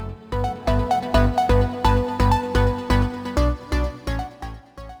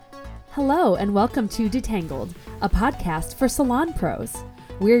Hello and welcome to Detangled, a podcast for salon pros.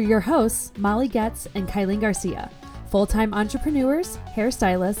 We're your hosts, Molly Getz and Kylene Garcia, full-time entrepreneurs,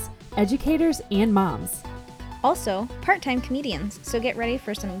 hairstylists, educators, and moms. Also, part-time comedians, so get ready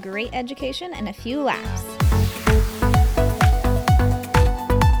for some great education and a few laughs.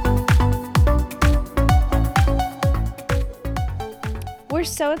 We're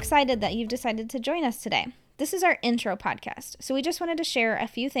so excited that you've decided to join us today. This is our intro podcast, so we just wanted to share a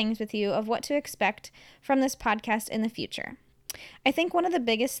few things with you of what to expect from this podcast in the future. I think one of the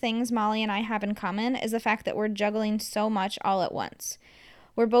biggest things Molly and I have in common is the fact that we're juggling so much all at once.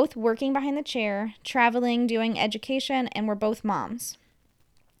 We're both working behind the chair, traveling, doing education, and we're both moms.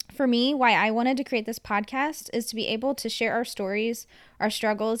 For me, why I wanted to create this podcast is to be able to share our stories, our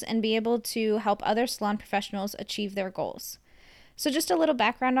struggles, and be able to help other salon professionals achieve their goals. So just a little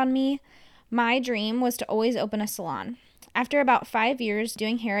background on me. My dream was to always open a salon. After about 5 years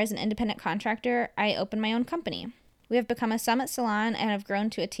doing hair as an independent contractor, I opened my own company. We have become a Summit salon and have grown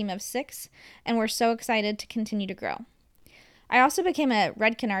to a team of 6, and we're so excited to continue to grow. I also became a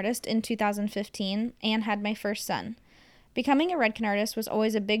Redken artist in 2015 and had my first son. Becoming a Redken artist was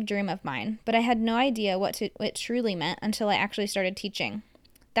always a big dream of mine, but I had no idea what it truly meant until I actually started teaching.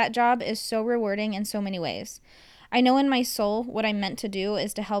 That job is so rewarding in so many ways. I know in my soul what I'm meant to do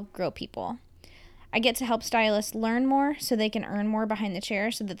is to help grow people. I get to help stylists learn more so they can earn more behind the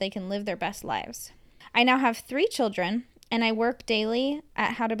chair so that they can live their best lives. I now have 3 children, and I work daily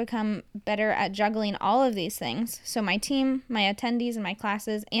at how to become better at juggling all of these things so my team, my attendees in my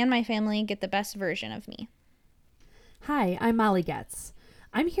classes, and my family get the best version of me. Hi, I'm Molly Getz.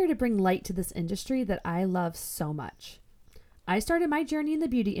 I'm here to bring light to this industry that I love so much. I started my journey in the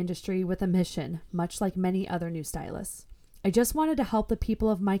beauty industry with a mission, much like many other new stylists. I just wanted to help the people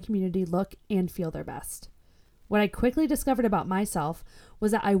of my community look and feel their best. What I quickly discovered about myself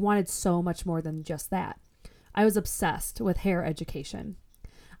was that I wanted so much more than just that. I was obsessed with hair education.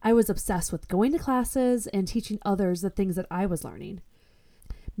 I was obsessed with going to classes and teaching others the things that I was learning.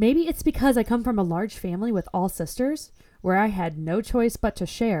 Maybe it's because I come from a large family with all sisters, where I had no choice but to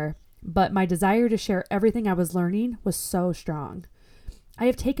share, but my desire to share everything I was learning was so strong. I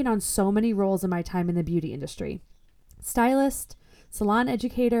have taken on so many roles in my time in the beauty industry. Stylist, salon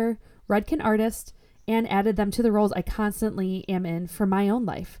educator, Redken artist, and added them to the roles I constantly am in for my own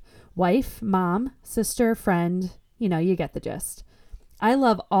life. Wife, mom, sister, friend, you get the gist. I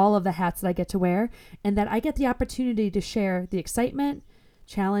love all of the hats that I get to wear and that I get the opportunity to share the excitement,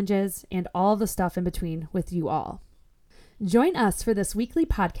 challenges, and all the stuff in between with you all. Join us for this weekly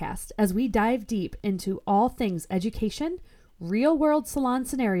podcast as we dive deep into all things education, real-world salon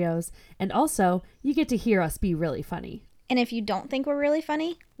scenarios, and also you get to hear us be really funny. And if you don't think we're really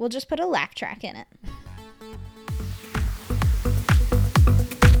funny, we'll just put a laugh track in it.